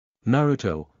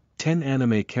Naruto, 10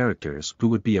 anime characters who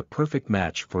would be a perfect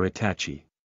match for Itachi.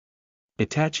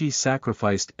 Itachi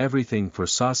sacrificed everything for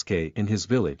Sasuke in his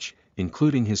village,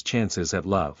 including his chances at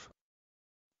love.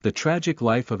 The tragic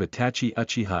life of Itachi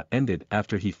Uchiha ended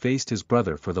after he faced his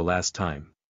brother for the last time.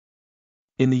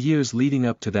 In the years leading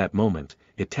up to that moment,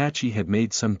 Itachi had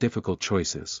made some difficult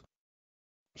choices.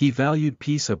 He valued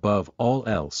peace above all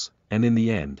else, and in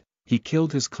the end, he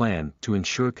killed his clan to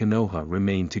ensure Konoha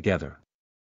remained together.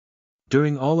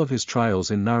 During all of his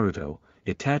trials in Naruto,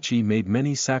 Itachi made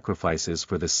many sacrifices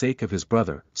for the sake of his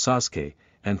brother, Sasuke,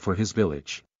 and for his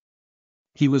village.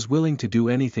 He was willing to do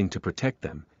anything to protect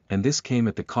them, and this came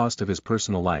at the cost of his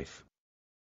personal life,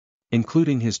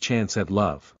 including his chance at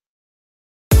love.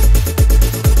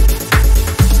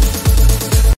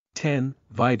 10.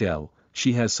 Videl,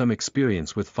 she has some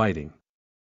experience with fighting.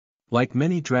 Like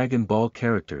many Dragon Ball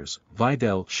characters,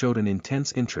 Videl showed an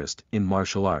intense interest in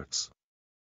martial arts.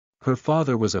 Her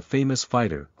father was a famous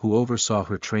fighter who oversaw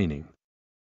her training.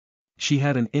 She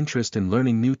had an interest in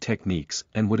learning new techniques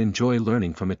and would enjoy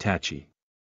learning from Itachi.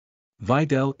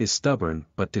 Videl is stubborn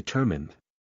but determined.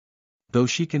 Though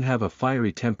she can have a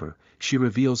fiery temper, she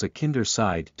reveals a kinder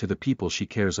side to the people she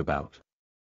cares about.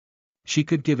 She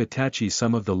could give Itachi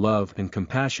some of the love and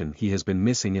compassion he has been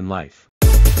missing in life.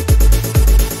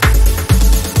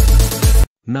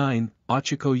 9.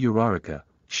 Ochiko Uraraka,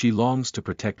 she longs to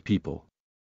protect people.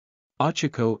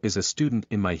 Ochiko is a student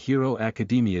in My Hero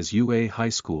Academia's UA High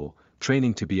School,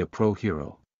 training to be a pro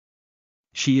hero.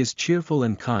 She is cheerful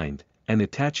and kind, and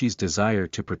Itachi's desire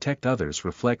to protect others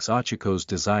reflects Ochiko's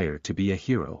desire to be a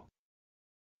hero.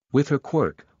 With her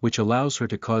quirk, which allows her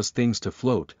to cause things to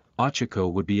float,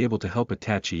 Ochiko would be able to help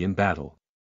Itachi in battle.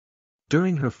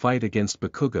 During her fight against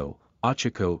Bakugo,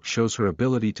 Ochiko shows her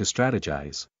ability to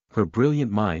strategize. Her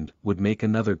brilliant mind would make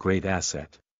another great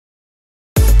asset.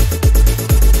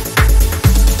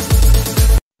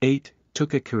 8.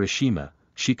 Tuka Kirishima,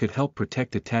 she could help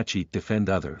protect Itachi defend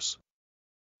others.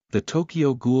 The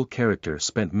Tokyo Ghoul character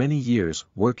spent many years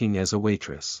working as a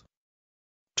waitress.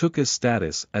 Tuka's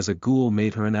status as a ghoul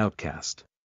made her an outcast.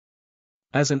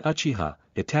 As an Uchiha,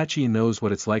 Itachi knows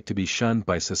what it's like to be shunned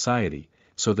by society,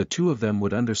 so the two of them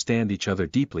would understand each other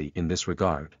deeply in this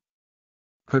regard.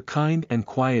 Her kind and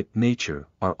quiet nature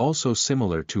are also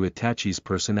similar to Itachi's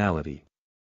personality.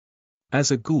 As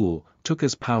a ghoul,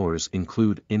 Tuka's powers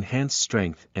include enhanced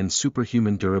strength and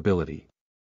superhuman durability.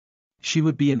 She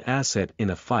would be an asset in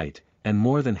a fight, and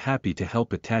more than happy to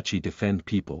help Itachi defend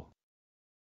people.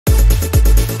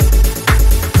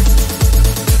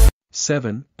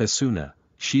 7. Asuna,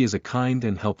 she is a kind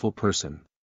and helpful person.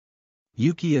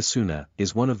 Yuki Asuna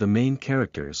is one of the main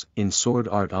characters in Sword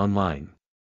Art Online.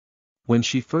 When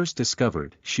she first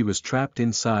discovered she was trapped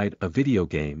inside a video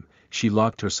game, she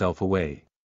locked herself away.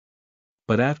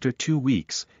 But after 2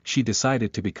 weeks, she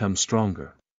decided to become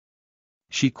stronger.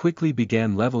 She quickly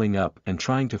began leveling up and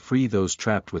trying to free those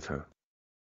trapped with her.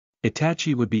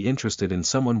 Itachi would be interested in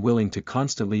someone willing to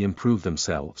constantly improve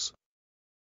themselves.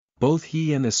 Both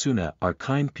he and Asuna are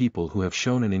kind people who have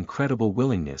shown an incredible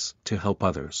willingness to help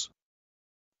others.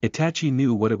 Itachi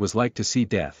knew what it was like to see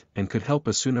death and could help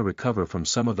Asuna recover from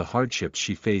some of the hardships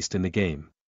she faced in the game.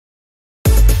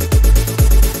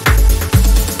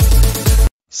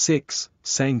 6.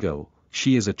 Sango,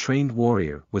 she is a trained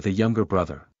warrior with a younger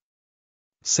brother.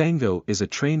 Sango is a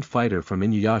trained fighter from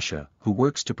Inuyasha who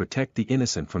works to protect the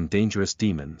innocent from dangerous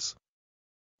demons.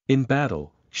 In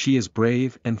battle, she is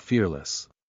brave and fearless.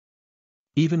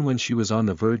 Even when she was on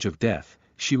the verge of death,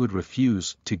 she would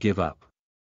refuse to give up.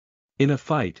 In a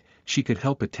fight, she could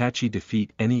help Itachi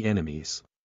defeat any enemies.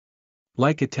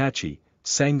 Like Itachi,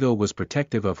 Sango was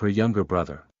protective of her younger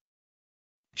brother.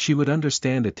 She would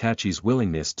understand Itachi's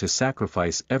willingness to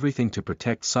sacrifice everything to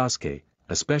protect Sasuke,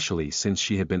 especially since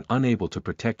she had been unable to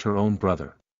protect her own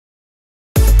brother.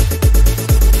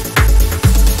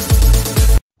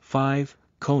 5.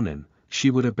 Konan, she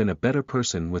would have been a better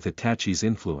person with Itachi's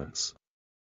influence.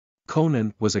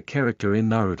 Konan was a character in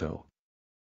Naruto.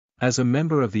 As a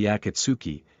member of the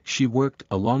Akatsuki, she worked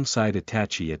alongside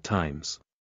Itachi at times.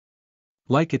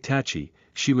 Like Itachi,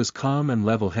 she was calm and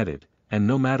level-headed, and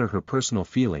no matter her personal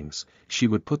feelings, she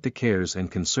would put the cares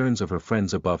and concerns of her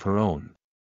friends above her own.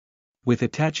 With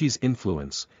Itachi's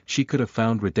influence, she could have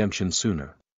found redemption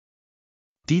sooner.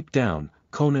 Deep down,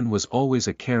 Konan was always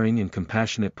a caring and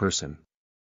compassionate person.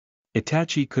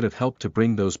 Itachi could have helped to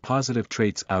bring those positive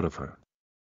traits out of her.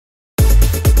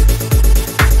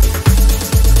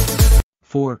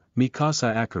 4.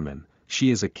 Mikasa Ackerman,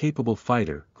 she is a capable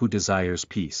fighter who desires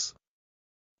peace.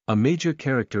 A major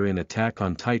character in Attack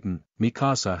on Titan,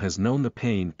 Mikasa has known the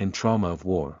pain and trauma of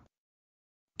war.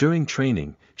 During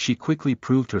training, she quickly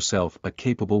proved herself a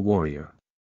capable warrior.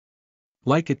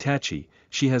 Like Itachi,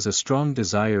 she has a strong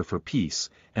desire for peace,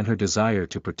 and her desire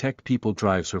to protect people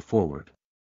drives her forward.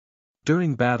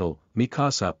 During battle,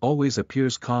 Mikasa always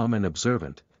appears calm and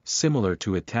observant, similar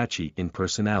to Itachi in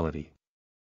personality.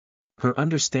 Her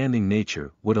understanding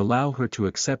nature would allow her to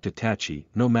accept Itachi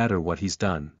no matter what he's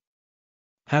done.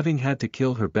 Having had to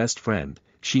kill her best friend,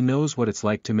 she knows what it's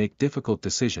like to make difficult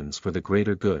decisions for the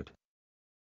greater good.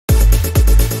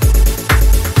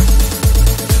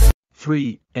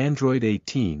 3. Android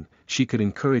 18, she could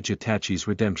encourage Itachi's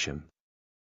redemption.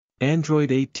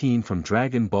 Android 18 from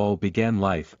Dragon Ball began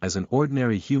life as an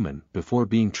ordinary human before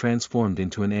being transformed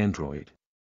into an android.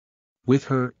 With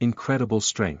her incredible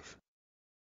strength,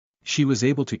 she was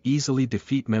able to easily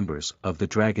defeat members of the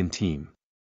Dragon Team.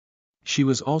 She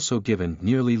was also given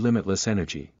nearly limitless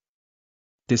energy.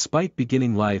 Despite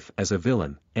beginning life as a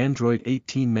villain, Android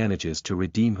 18 manages to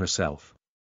redeem herself.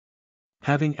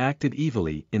 Having acted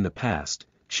evilly in the past,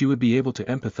 she would be able to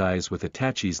empathize with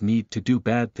Itachi's need to do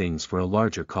bad things for a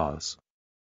larger cause.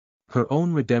 Her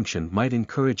own redemption might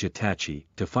encourage Itachi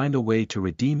to find a way to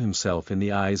redeem himself in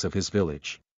the eyes of his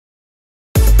village.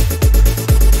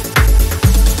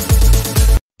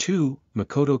 2.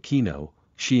 Makoto Kino,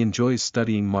 she enjoys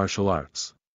studying martial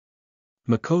arts.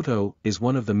 Makoto is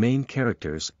one of the main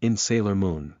characters in Sailor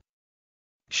Moon.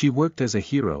 She worked as a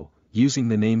hero, using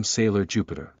the name Sailor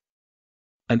Jupiter.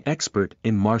 An expert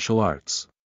in martial arts.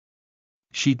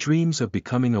 She dreams of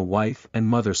becoming a wife and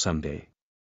mother someday.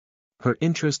 Her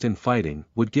interest in fighting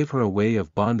would give her a way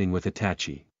of bonding with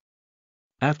Itachi.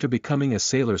 After becoming a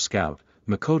Sailor Scout,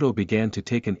 Makoto began to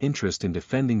take an interest in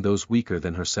defending those weaker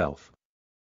than herself.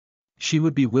 She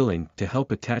would be willing to help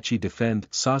Itachi defend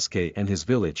Sasuke and his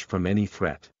village from any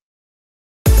threat.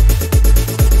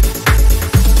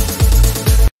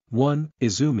 1.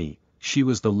 Izumi, she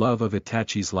was the love of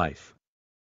Itachi's life.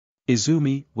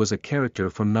 Izumi was a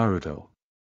character from Naruto.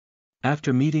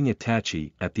 After meeting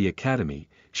Itachi at the academy,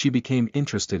 she became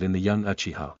interested in the young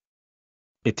Uchiha.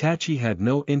 Itachi had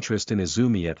no interest in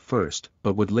Izumi at first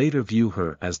but would later view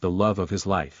her as the love of his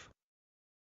life.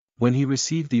 When he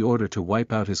received the order to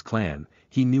wipe out his clan,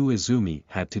 he knew Izumi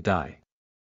had to die.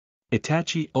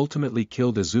 Itachi ultimately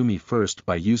killed Izumi first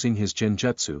by using his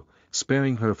genjutsu,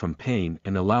 sparing her from pain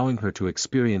and allowing her to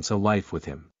experience a life with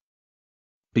him.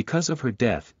 Because of her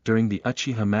death during the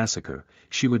Uchiha massacre,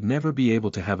 she would never be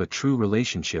able to have a true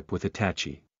relationship with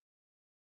Itachi.